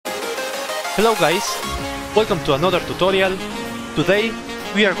Hello guys, welcome to another tutorial. Today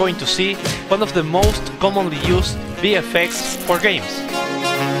we are going to see one of the most commonly used VFX for games.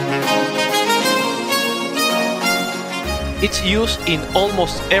 It's used in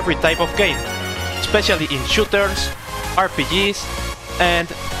almost every type of game, especially in shooters, RPGs and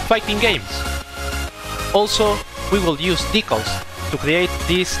fighting games. Also, we will use decals to create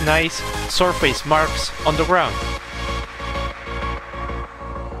these nice surface marks on the ground.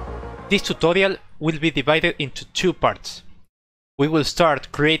 This tutorial will be divided into two parts. We will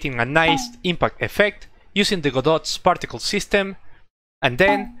start creating a nice impact effect using the Godot's particle system, and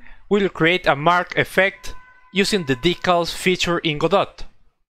then we will create a mark effect using the decals feature in Godot.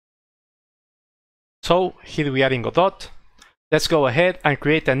 So here we are in Godot. Let's go ahead and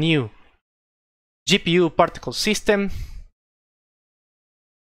create a new GPU particle system.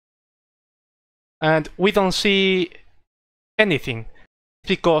 And we don't see anything,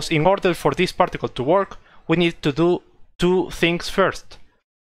 because in order for this particle to work, we need to do two things first.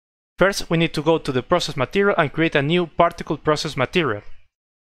 First, we need to go to the process material and create a new particle process material.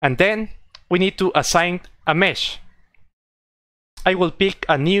 And then we need to assign a mesh. I will pick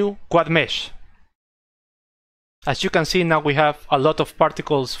a new quad mesh. As you can see, now we have a lot of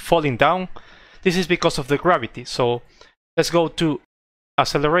particles falling down. This is because of the gravity. So let's go to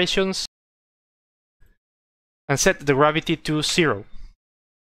accelerations and set the gravity to 0.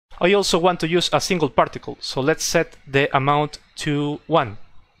 I also want to use a single particle, so let's set the amount to 1.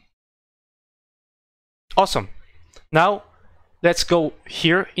 Awesome. Now let's go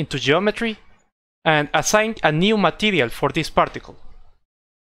here into geometry and assign a new material for this particle.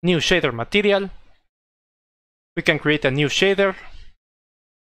 New shader material. We can create a new shader.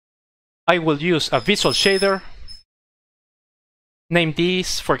 I will use a visual shader. Name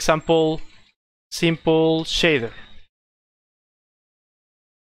this, for example, simple shader.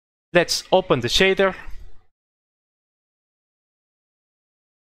 Let's open the shader.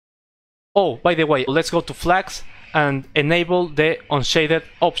 Oh, by the way, let's go to flags and enable the unshaded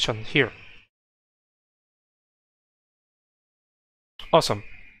option here. Awesome.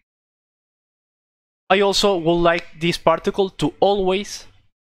 I also would like this particle to always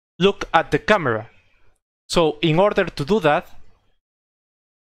look at the camera. So in order to do that,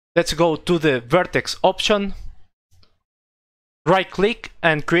 let's go to the vertex option, right click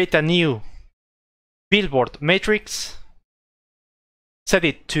and create a new billboard matrix, set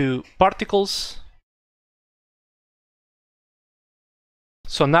it to particles.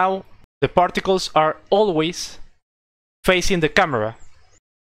 So now the particles are always facing the camera.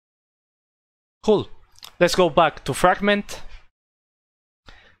 Cool. Let's go back to fragment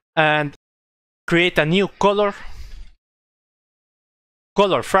and create a new color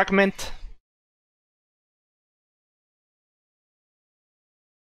fragment.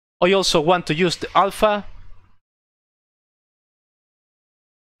 I also want to use the alpha,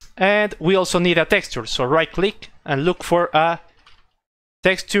 and we also need a texture, so right click and look for a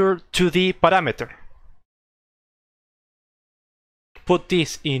texture 2D parameter. Put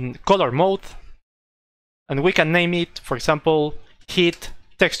this in color mode and we can name it, for example, heat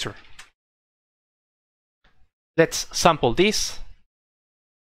texture. Let's sample this.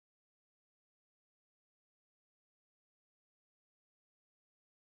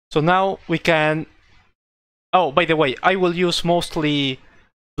 So now we can... Oh, by the way, I will use mostly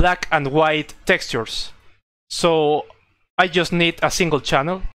black and white textures. So I just need a single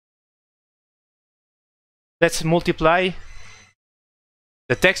channel. Let's multiply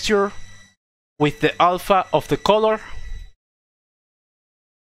the texture with the alpha of the color.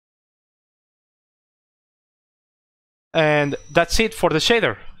 And that's it for the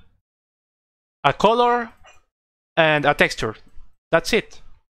shader. A color and a texture. That's it.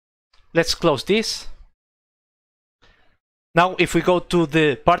 Let's close this. Now if we go to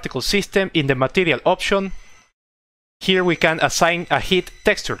the particle system in the material option, here we can assign a heat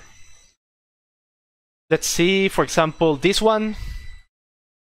texture. Let's see, for example, this one.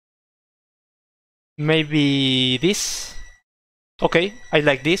 Maybe this. Okay, I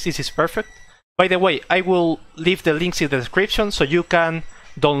like this. This is perfect. By the way, I will leave the links in the description so you can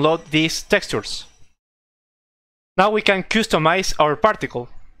download these textures. Now we can customize our particle.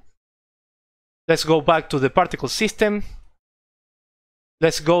 Let's go back to the particle system.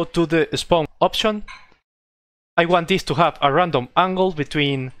 Let's go to the spawn option. I want this to have a random angle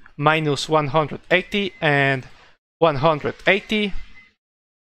between -180 and 180.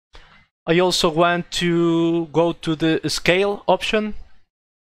 I also want to go to the scale option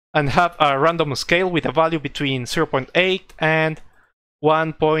and have a random scale with a value between 0.8 and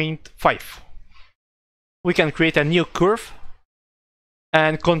 1.5. We can create a new curve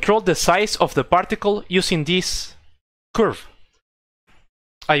and control the size of the particle using this curve.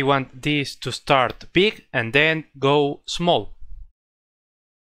 I want this to start big and then go small.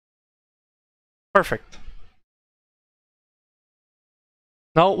 Perfect.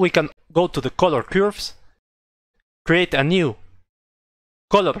 Now we can go to the color curves, create a new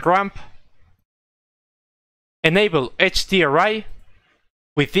color ramp, enable HDRI.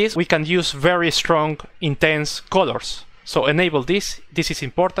 With this we can use very strong, intense colors. So enable this is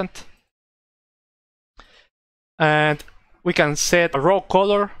important. And we can set a raw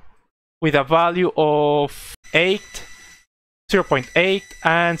color with a value of 8, 0.8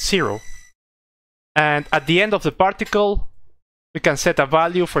 and 0. And at the end of the particle, we can set a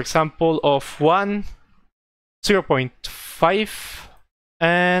value, for example, of 1, 0.5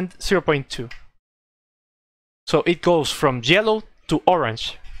 and 0.2. So it goes from yellow to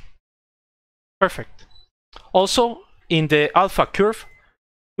orange. Perfect. Also, in the alpha curve,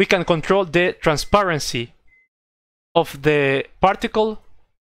 we can control the transparency of the particle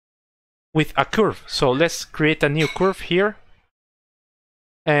with a curve. So let's create a new curve here.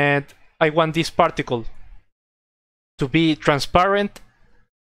 And I want this particle to be transparent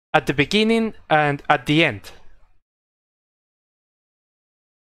at the beginning and at the end.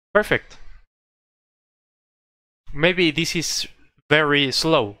 Perfect. Maybe this is very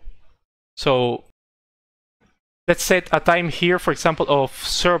slow. So let's set a time here, for example, of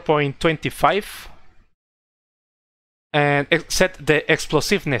 0.25 and set the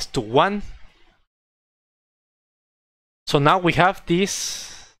explosiveness to 1. So now we have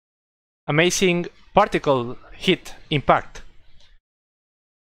this amazing particle hit impact.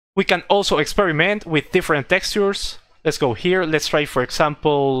 We can also experiment with different textures. Let's go here. Let's try, for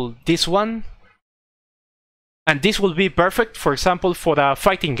example, this one. And this will be perfect, for example, for a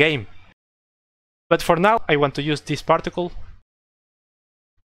fighting game. But for now, I want to use this particle.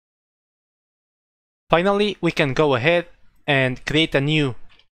 Finally, we can go ahead and create a new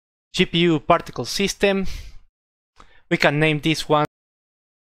GPU particle system. We can name this one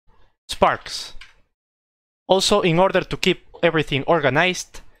Sparks. Also, in order to keep everything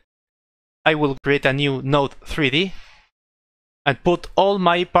organized, I will create a new node 3D and put all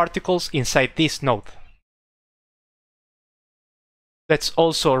my particles inside this node. Let's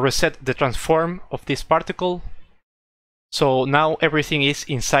also reset the transform of this particle. So now everything is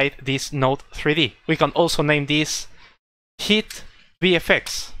inside this node 3D. We can also name this Heat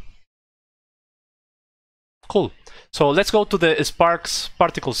VFX. Cool. So let's go to the Sparks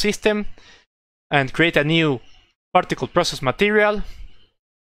particle system and create a new particle process material.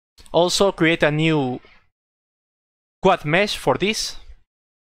 Also create a new quad mesh for this.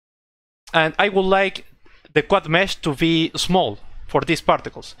 And I would like the quad mesh to be small for these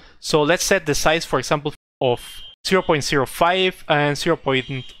particles. So let's set the size, for example, of 0.05 and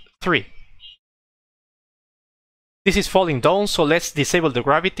 0.3. This is falling down, so let's disable the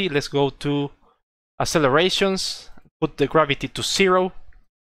gravity. Let's go to accelerations, put the gravity to 0.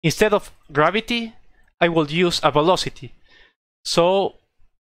 Instead of gravity, I will use a velocity. So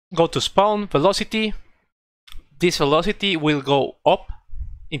go to spawn, velocity. This velocity will go up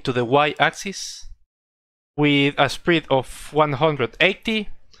into the y-axis with a speed of 180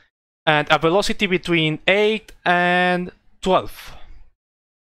 and a velocity between 8 and 12.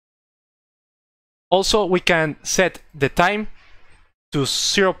 Also, we can set the time to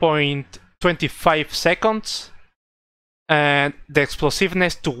 0.25 seconds and the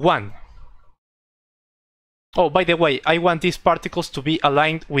explosiveness to 1. Oh, by the way, I want these particles to be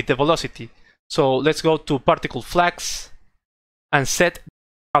aligned with the velocity. So let's go to particle flags and set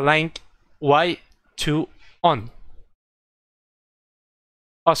align Y to on.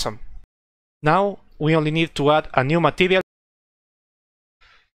 Awesome. Now we only need to add a new material.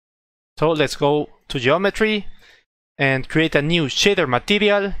 So let's go to geometry and create a new shader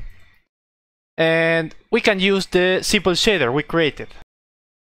material. And we can use the simple shader we created.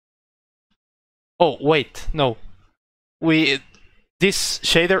 Oh, wait, no. This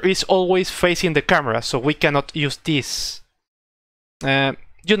shader is always facing the camera, so we cannot use this.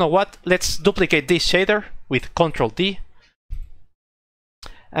 You know what? Let's duplicate this shader with Ctrl D.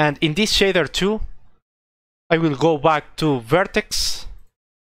 And in this shader too, I will go back to vertex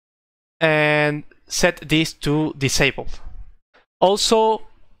and set this to disabled. Also,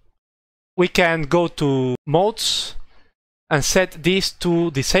 we can go to modes and set this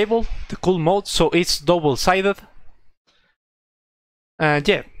to disable, the cool mode, so it's double-sided. And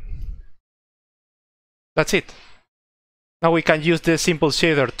yeah, that's it. Now we can use the simple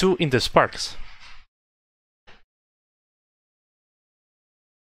shader too in the sparks.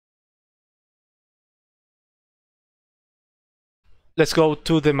 let's go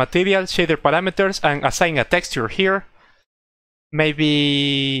to the material, shader parameters, and assign a texture here.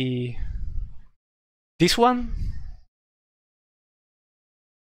 Maybe this one.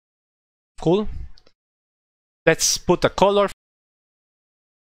 Cool. Let's put a color.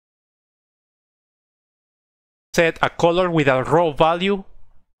 Set a color with a raw value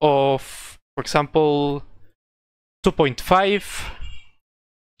of, for example, 2.5,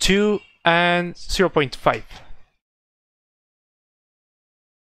 2, and 0.5.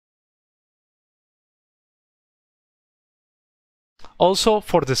 Also,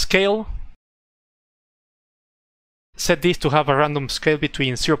 for the scale, set this to have a random scale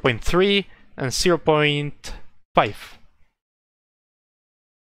between 0.3 and 0.5.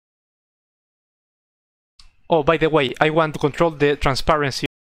 Oh, by the way, I want to control the transparency.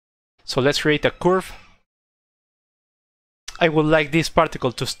 So let's create a curve. I would like this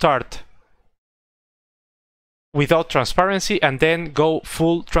particle to start without transparency and then go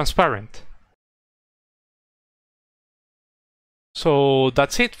full transparent. So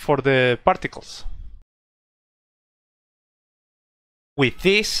that's it for the particles. With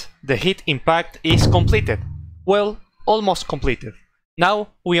this, the heat impact is completed. Well, almost completed. Now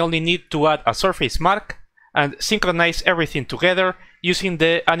we only need to add a surface mark and synchronize everything together using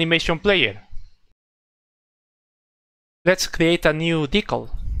the animation player. Let's create a new decal.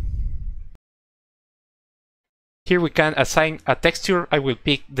 Here we can assign a texture. I will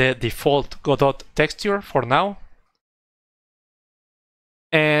pick the default Godot texture for now.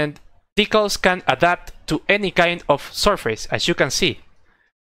 And decals can adapt to any kind of surface, as you can see.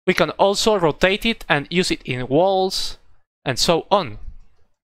 We can also rotate it and use it in walls and so on.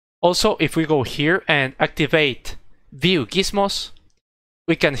 Also, if we go here and activate View Gizmos,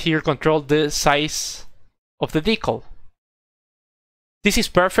 we can here control the size of the decal. This is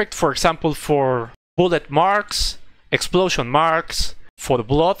perfect, for example, for bullet marks, explosion marks, for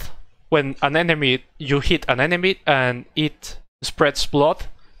blood. When you hit an enemy and it spreads blood,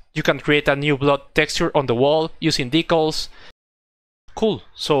 you can create a new blood texture on the wall using decals. Cool.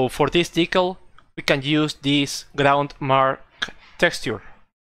 So for this decal, we can use this ground mark texture.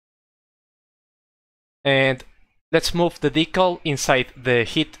 And let's move the decal inside the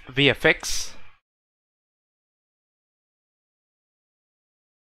hit VFX.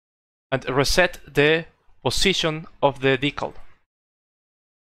 And reset the position of the decal.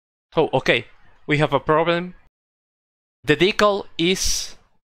 Oh, okay. We have a problem. The decal is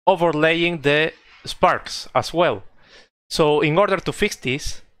overlaying the sparks as well. So in order to fix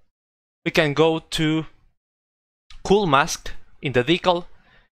this, we can go to Cool Mask in the decal,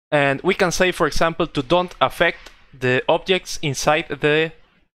 and we can say, for example, to don't affect the objects inside the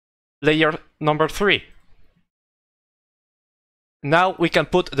layer number 3. Now we can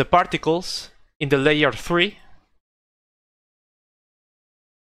put the particles in the layer 3.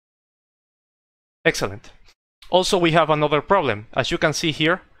 Excellent. Also, we have another problem. As you can see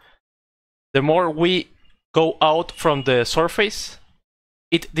here, the more we go out from the surface,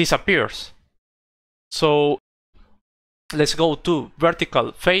 it disappears. So let's go to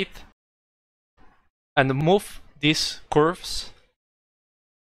vertical fade and move these curves.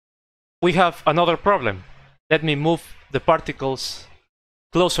 We have another problem. Let me move the particles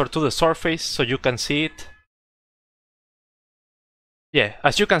closer to the surface so you can see it. Yeah,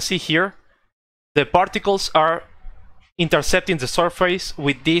 as you can see here, the particles are intercepting the surface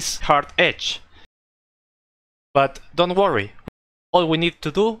with this hard edge. But don't worry, all we need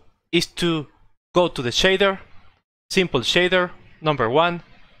to do is to go to the shader, simple shader, number 1,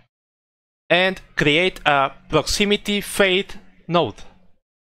 and create a proximity fade node.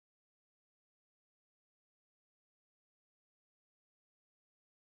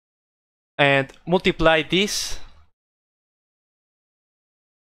 And multiply this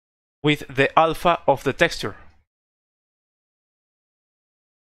with the alpha of the texture.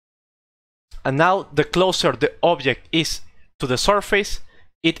 And now the closer the object is to the surface,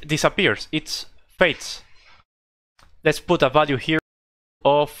 it disappears, it fades. Let's put a value here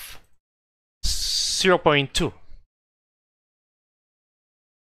of 0.2.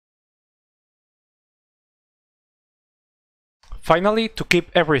 Finally, to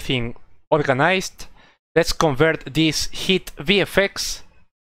keep everything organized, let's convert this hit VFX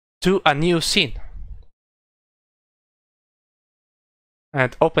to a new scene.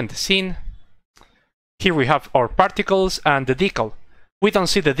 And open the scene. Here we have our particles and the decal. We don't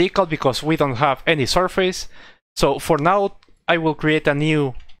see the decal because we don't have any surface. So for now, I will create a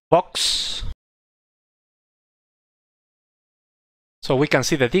new box. So we can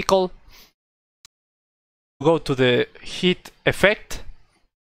see the decal. Go to the hit effect.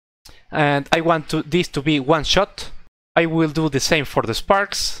 And I want this to be one shot. I will do the same for the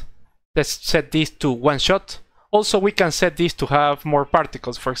sparks. Let's set this to one shot. Also, we can set this to have more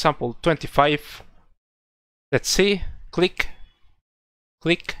particles. For example, 25. Let's see. Click.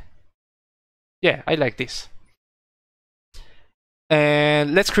 Click. Yeah, I like this.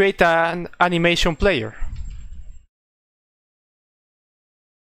 And let's create an animation player.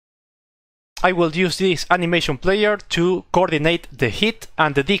 I will use this animation player to coordinate the hit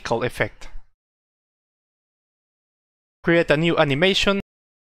and the decal effect. Create a new animation.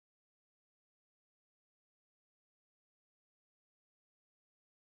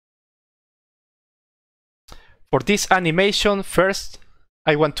 For this animation, first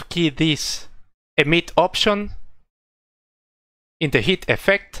I want to key this emit option in the hit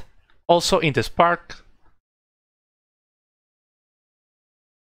effect, also in the spark.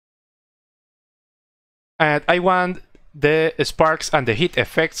 And I want the sparks and the hit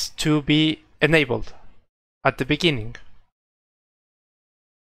effects to be enabled at the beginning.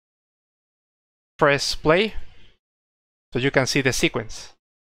 Press play so you can see the sequence.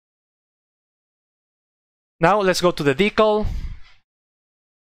 Now let's go to the decal.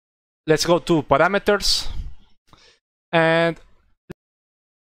 Let's go to parameters and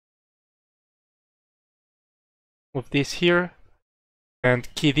move this here and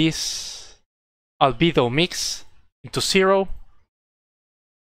key this albedo mix into 0.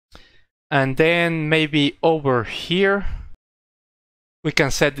 And then maybe over here we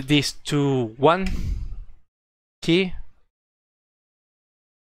can set this to 1 key.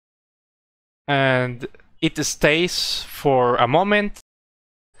 And it stays for a moment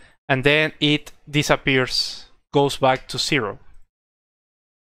and then it disappears, goes back to 0.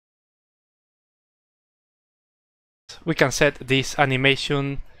 We can set this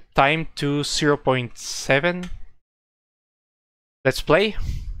animation time to 0.7. Let's play.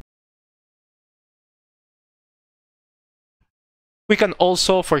 We can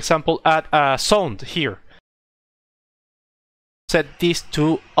also, for example, add a sound here. Set this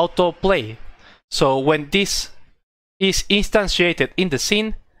to autoplay. So when this is instantiated in the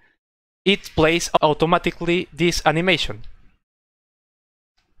scene, it plays automatically this animation.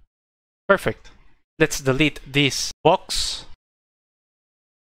 Perfect. Let's delete this box.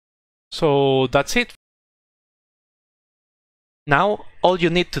 So that's it. Now all you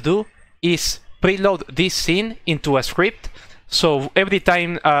need to do is preload this scene into a script. So every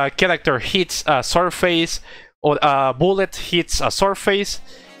time a character hits a surface or a bullet hits a surface,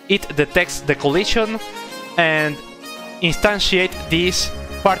 it detects the collision and instantiate these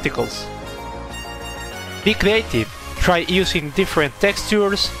particles. Be creative. Try using different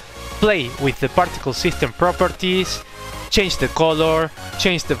textures, play with the particle system properties, change the color,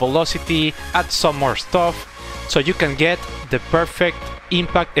 change the velocity, add some more stuff, so you can get the perfect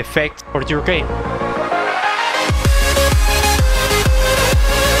impact effect for your game.